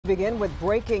begin with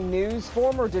breaking news.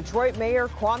 Former Detroit Mayor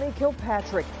Kwame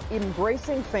Kilpatrick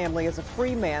embracing family as a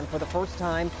free man for the first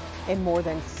time in more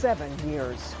than 7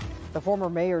 years. The former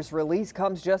mayor's release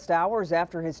comes just hours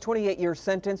after his 28-year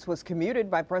sentence was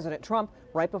commuted by President Trump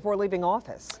right before leaving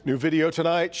office. New video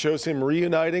tonight shows him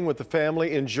reuniting with the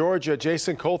family in Georgia.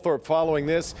 Jason Colthorpe following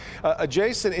this.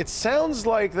 Jason, it sounds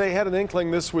like they had an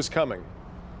inkling this was coming.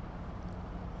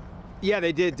 Yeah,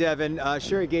 they did, Devin.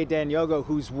 Sherry Gay Danyogo,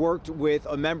 who's worked with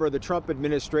a member of the Trump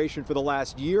administration for the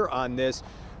last year on this,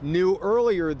 knew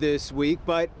earlier this week,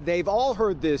 but they've all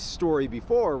heard this story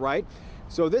before, right?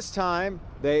 So this time,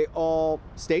 they all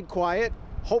stayed quiet,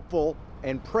 hopeful,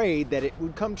 and prayed that it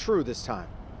would come true this time.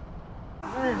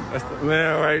 That's the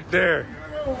man right there.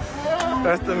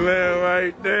 That's the man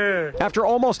right there. After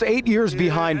almost 8 years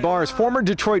behind bars, former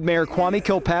Detroit Mayor Kwame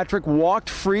Kilpatrick walked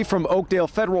free from Oakdale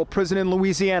Federal Prison in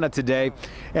Louisiana today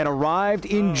and arrived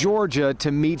in Georgia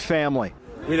to meet family.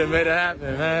 We done made it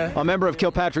happen, man. A member of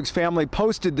Kilpatrick's family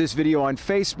posted this video on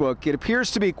Facebook. It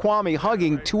appears to be Kwame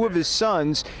hugging two of his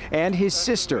sons and his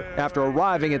sister after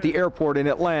arriving at the airport in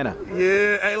Atlanta.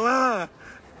 Yeah, hey, Lon.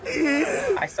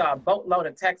 Yeah. I saw a boatload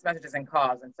of text messages and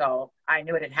calls, and so I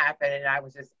knew it had happened, and I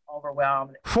was just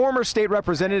overwhelmed. Former State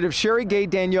Representative Sherry Gay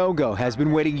Danyogo has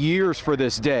been waiting years for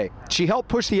this day. She helped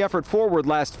push the effort forward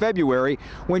last February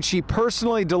when she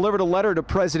personally delivered a letter to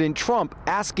President Trump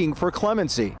asking for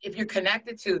clemency. If you're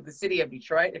connected to the city of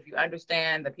Detroit, if you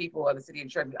understand the people of the city of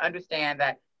Detroit, you understand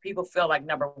that people feel like,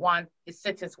 number one, his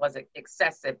sentence was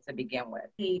excessive to begin with.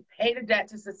 He paid a debt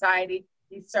to society.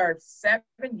 He served 7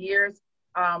 years.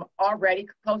 Already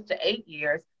close to 8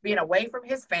 years, being away from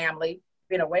his family,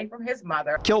 being away from his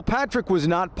mother. Kilpatrick was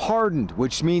not pardoned,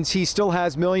 which means he still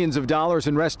has millions of dollars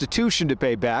in restitution to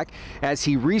pay back as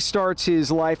he restarts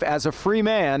his life as a free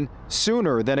man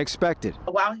sooner than expected.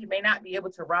 While he may not be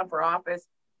able to run for office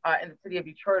in the city of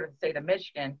Detroit or the state of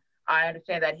Michigan, I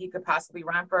understand that he could possibly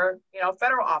run for,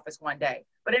 federal office one day.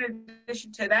 But in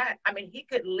addition to that, I mean, he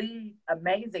could lead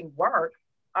amazing work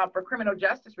for criminal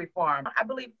justice reform. I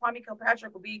believe Kwame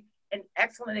Kilpatrick will be an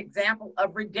excellent example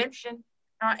of redemption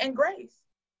and grace.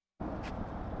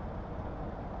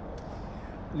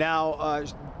 Now,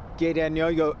 Gay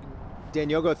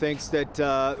Danyogo thinks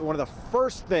that one of the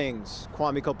first things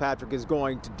Kwame Kilpatrick is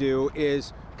going to do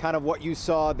is kind of what you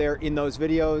saw there in those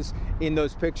videos, in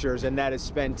those pictures, and that is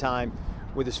spend time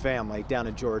with his family down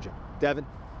in Georgia. Devin?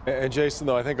 And Jason,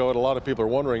 though, I think what a lot of people are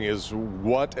wondering is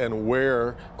what and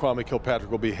where Kwame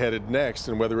Kilpatrick will be headed next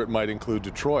and whether it might include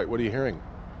Detroit. What are you hearing?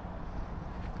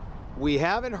 We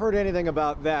haven't heard anything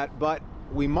about that, but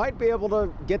we might be able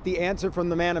to get the answer from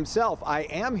the man himself. I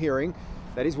am hearing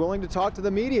that he's willing to talk to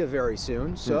the media very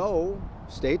soon, so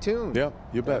stay tuned. Yeah,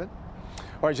 you bet.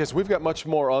 All right, Jason, we've got much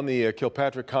more on the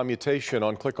Kilpatrick commutation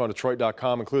on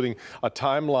clickondetroit.com, including a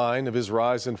timeline of his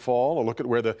rise and fall, a look at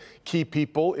where the key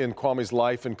people in Kwame's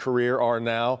life and career are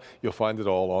now. You'll find it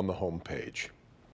all on the homepage.